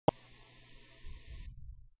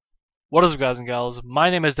What is up, guys and gals? My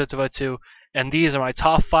name is Detavai2, and these are my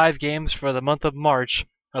top 5 games for the month of March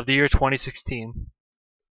of the year 2016.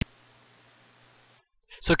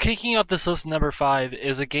 So kicking off this list, number 5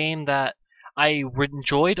 is a game that I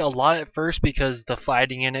enjoyed a lot at first because the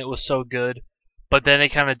fighting in it was so good, but then it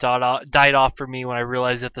kind of died off for me when I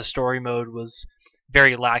realized that the story mode was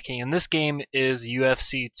very lacking. And this game is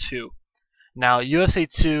UFC 2. Now, UFC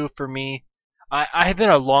 2 for me, I have been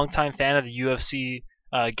a long-time fan of the UFC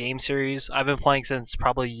game series. I've been playing since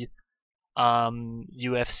probably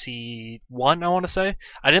UFC 1, I want to say.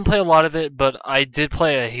 I didn't play a lot of it, but I did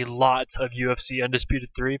play a lot of UFC Undisputed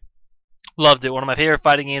 3. Loved it. One of my favorite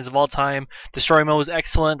fighting games of all time. The story mode was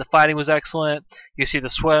excellent. The fighting was excellent. You see the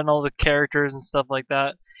sweat on all the characters and stuff like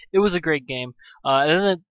that. It was a great game.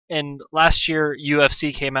 And last year,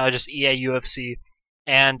 UFC came out, just EA UFC,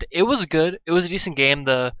 and it was good. It was a decent game.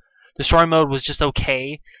 The story mode was just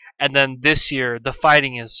okay. And then this year, the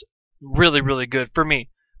fighting is really, really good for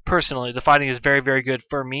me. Personally, the fighting is very, very good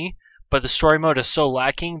for me. But the story mode is so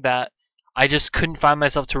lacking that I just couldn't find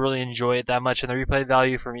myself to really enjoy it that much, and the replay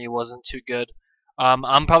value for me wasn't too good.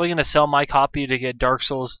 I'm probably going to sell my copy to get Dark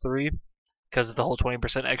Souls 3 because of the whole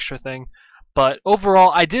 20% extra thing. But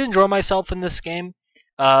overall, I did enjoy myself in this game.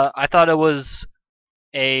 I thought it was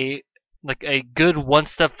a good one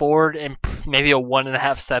step forward and maybe a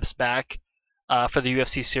 1.5 steps back for the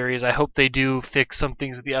UFC series. I hope they do fix some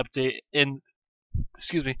things in the update in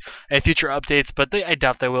future updates, but I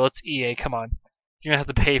doubt they will. It's EA. Come on. You're going to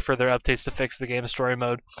have to pay for their updates to fix the game's story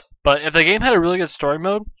mode. But if the game had a really good story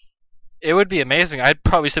mode, it would be amazing. I'd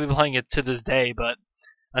probably still be playing it to this day, but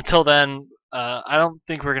until then, I don't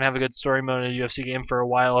think we're going to have a good story mode in a UFC game for a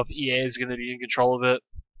while if EA is going to be in control of it.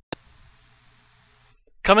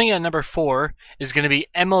 Coming in at number 4 is going to be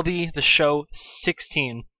MLB The Show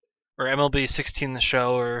 16, or MLB 16 The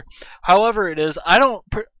Show, or however it is. I don't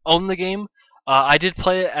own the game. I did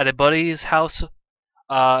play it at a buddy's house,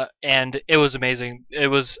 and it was amazing.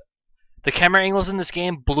 The camera angles in this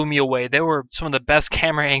game blew me away. They were some of the best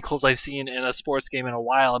camera angles I've seen in a sports game in a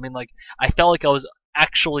while. I mean, like, I felt like I was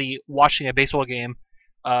actually watching a baseball game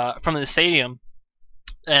from the stadium,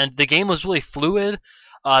 and the game was really fluid.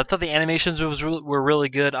 I thought the animations were really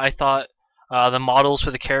good. I thought the models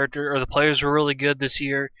for the character or the players were really good this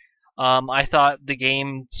year. I thought the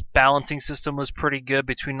game's balancing system was pretty good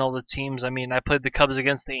between all the teams. I mean, I played the Cubs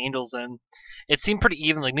against the Angels, and it seemed pretty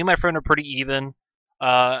even. Like, me and my friend are pretty even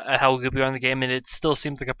at how good we are in the game, and it still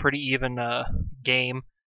seems like a pretty even game.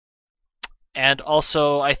 And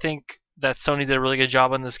also, I think that Sony did a really good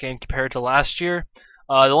job on this game compared to last year.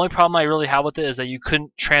 The only problem I really have with it is that you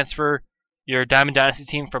couldn't transfer your Diamond Dynasty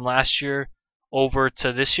team from last year over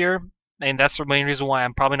to this year. And that's the main reason why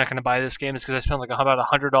I'm probably not going to buy this game, is because I spent like about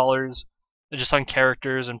 $100 just on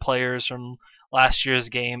characters and players from last year's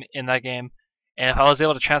game in that game. And if I was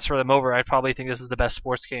able to transfer them over, I'd probably think this is the best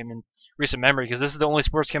sports game in recent memory, because this is the only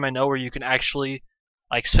sports game I know where you can actually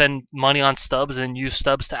like spend money on stubs and use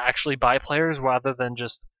stubs to actually buy players rather than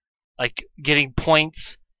just like getting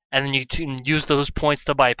points and then you can use those points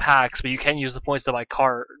to buy packs, but you can't use the points to buy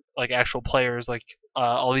like actual players, like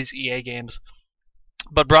all these EA games.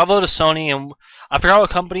 But bravo to Sony, and I forgot what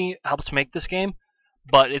company helped make this game,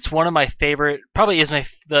 but it's one of my favorite. Probably is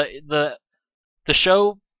the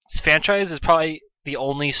show franchise is probably the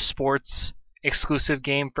only sports exclusive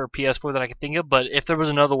game for PS4 that I can think of. But if there was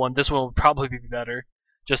another one, this one would probably be better.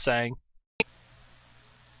 Just saying.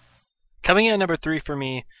 Coming in at number 3 for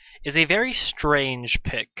me is a very strange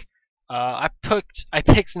pick. I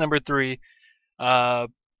picked number 3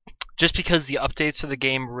 just because the updates for the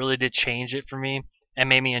game really did change it for me and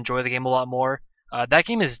made me enjoy the game a lot more. That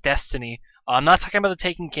game is Destiny. I'm not talking about the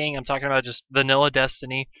Taken King. I'm talking about just vanilla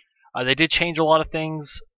Destiny. They did change a lot of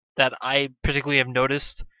things that I particularly have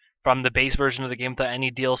noticed from the base version of the game without any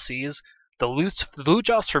DLCs. The loot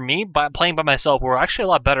drops for me, playing by myself, were actually a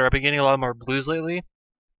lot better. I've been getting a lot more blues lately.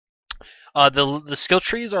 The skill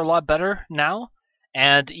trees are a lot better now,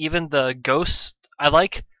 and even the ghosts. I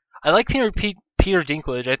like Peter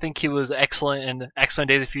Dinklage. I think he was excellent in X-Men: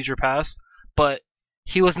 Days of Future Past, but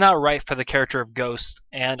he was not right for the character of Ghost.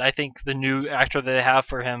 And I think the new actor that they have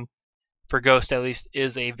for him, for Ghost at least,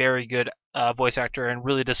 is a very good voice actor and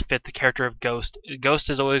really does fit the character of Ghost. Ghost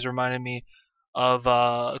has always reminded me of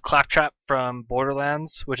Claptrap from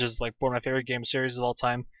Borderlands, which is like one of my favorite game series of all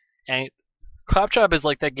time. And Claptrap is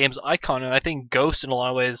like that game's icon, and I think Ghost in a lot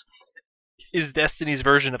of ways is Destiny's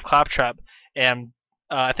version of Claptrap. And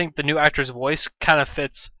I think the new actor's voice kind of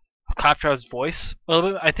fits Claptrap's voice a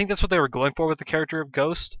little bit. I think that's what they were going for with the character of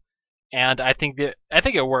Ghost, and I think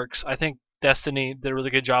it works. I think Destiny did a really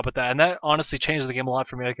good job with that, and that honestly changed the game a lot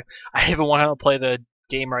for me. Like, I even want to play the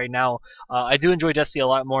game right now. I do enjoy Destiny a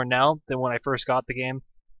lot more now than when I first got the game.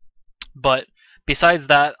 But besides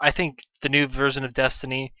that, I think the new version of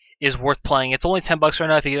Destiny is worth playing. It's only $10 right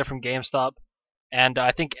now if you get it from GameStop, and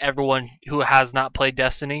I think everyone who has not played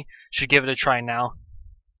Destiny should give it a try now.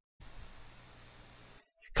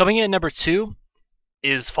 Coming in at number 2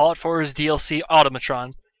 is Fallout 4's DLC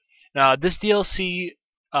Automatron. Now, this DLC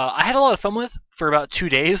I had a lot of fun with for about 2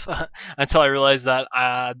 days until I realized that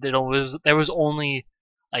there was only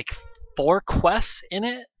like 4 quests in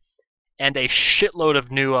it and a shitload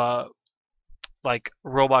of new like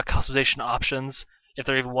robot customization options, if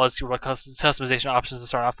there even was robot customization options to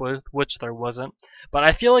start off with, which there wasn't. But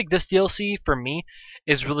I feel like this DLC for me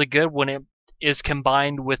is really good when it is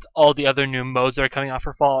combined with all the other new modes that are coming out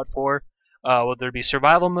for Fallout 4, whether it be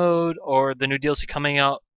survival mode or the new DLC coming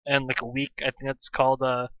out in like a week. I think it's called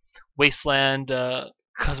Wasteland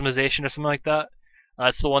customization or something like that.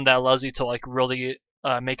 It's the one that allows you to like really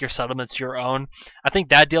make your settlements your own. I think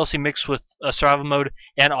that DLC mixed with survival mode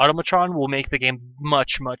and Automatron will make the game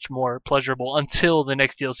much more pleasurable until the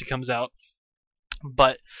next DLC comes out.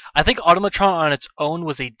 But I think Automatron on its own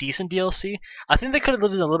was a decent DLC. I think they could have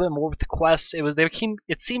lived a little bit more with the quests.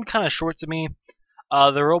 It seemed kind of short to me.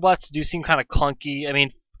 The robots do seem kind of clunky. I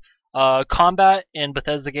mean, combat in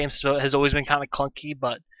Bethesda games has always been kind of clunky,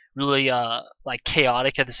 but really like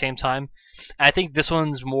chaotic at the same time. And I think this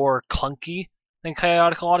one's more clunky than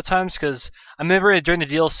chaotic a lot of times, because I remember during the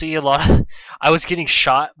DLC I was getting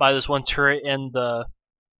shot by this one turret in the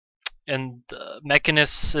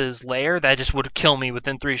Mechanist's lair that just would kill me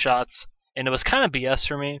within 3 shots, and it was kind of BS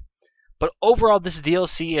for me. But overall, this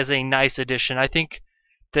DLC is a nice addition. I think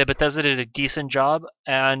that Bethesda did a decent job,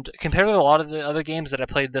 and compared to a lot of the other games that I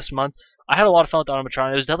played this month, I had a lot of fun with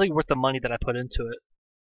Automatron. It was definitely worth the money that I put into it.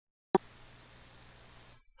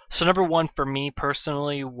 So number 1 for me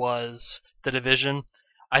personally was The Division.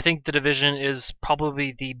 I think The Division is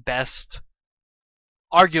probably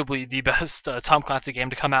arguably the best Tom Clancy game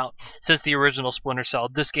to come out since the original Splinter Cell.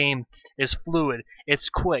 This game is fluid, it's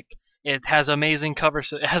quick, it has an amazing cover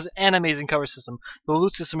system. The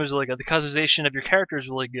loot system is really good. The customization of your character is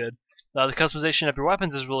really good. The customization of your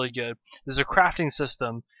weapons is really good. There's a crafting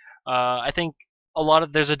system. I think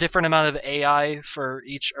there's a different amount of AI for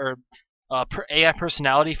each, or AI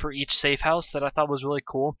personality for each safe house that I thought was really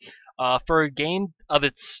cool. For a game of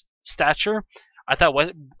its stature, I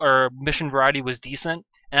thought mission variety was decent,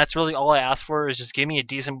 and that's really all I asked for, is just give me a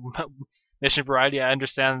decent mission variety. I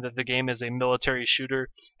understand that the game is a military shooter,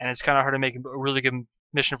 and it's kind of hard to make a really good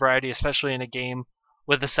mission variety, especially in a game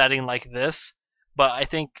with a setting like this. But I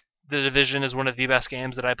think The Division is one of the best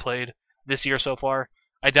games that I played this year so far.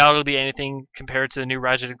 I doubt it'll be anything compared to the new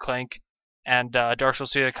Ratchet & Clank and Dark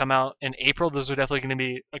Souls 3 that come out in April. Those are definitely going to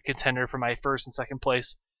be a contender for my first and second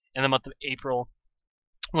place in the month of April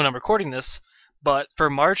when I'm recording this. But for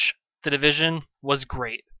March, The Division was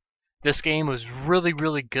great. This game was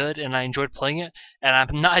really good, and I enjoyed playing it, and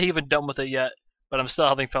I'm not even done with it yet, but I'm still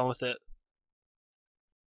having fun with it.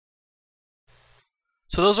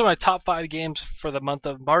 So those are my top 5 games for the month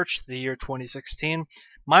of March, the year 2016.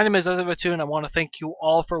 My name is Ethervatu, and I want to thank you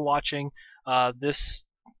all for watching. This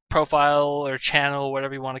profile or channel,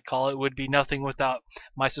 whatever you want to call it, would be nothing without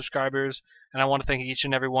my subscribers, and I want to thank each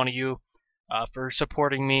and every one of you for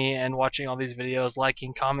supporting me and watching all these videos,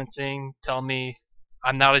 liking, commenting, telling me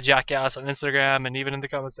I'm not a jackass on Instagram and even in the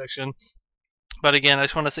comment section. But again, I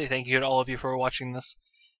just want to say thank you to all of you for watching this,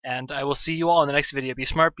 and I will see you all in the next video. Be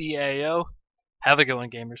smart, be AAO. Have a good one,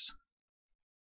 gamers.